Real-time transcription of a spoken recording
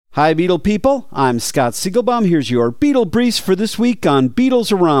Hi, Beatle people. I'm Scott Siegelbaum. Here's your Beatle Briefs for this week on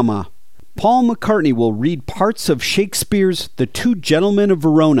Beatles-orama. Paul McCartney will read parts of Shakespeare's The Two Gentlemen of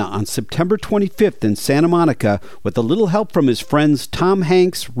Verona on September 25th in Santa Monica with a little help from his friends Tom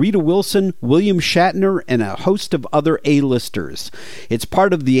Hanks, Rita Wilson, William Shatner, and a host of other A-listers. It's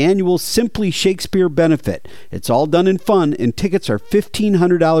part of the annual Simply Shakespeare benefit. It's all done in fun, and tickets are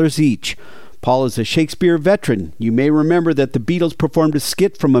 $1,500 each. Paul is a Shakespeare veteran. You may remember that the Beatles performed a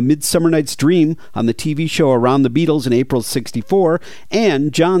skit from A Midsummer Night's Dream on the TV show Around the Beatles in April '64,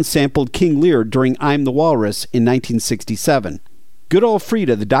 and John sampled King Lear during I'm the Walrus in 1967. Good Old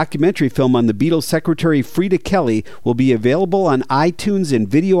Frida, the documentary film on the Beatles secretary Frida Kelly, will be available on iTunes and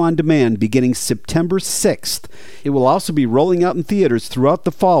video on demand beginning September 6th. It will also be rolling out in theaters throughout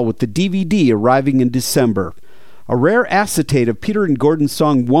the fall, with the DVD arriving in December. A rare acetate of Peter and Gordon's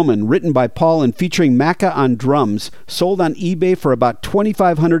song Woman, written by Paul and featuring Macca on drums, sold on eBay for about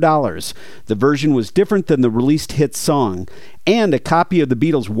 $2,500. The version was different than the released hit song. And a copy of the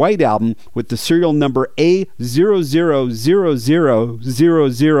Beatles' White Album with the serial number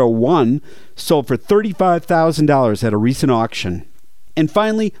A0000001 sold for $35,000 at a recent auction. And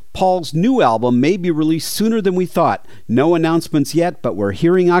finally, Paul's new album may be released sooner than we thought. No announcements yet, but we're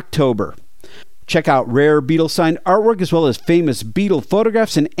hearing October. Check out rare Beatles-signed artwork as well as famous Beatle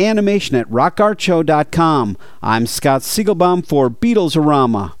photographs and animation at rockartshow.com. I'm Scott Siegelbaum for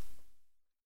Beatles-orama.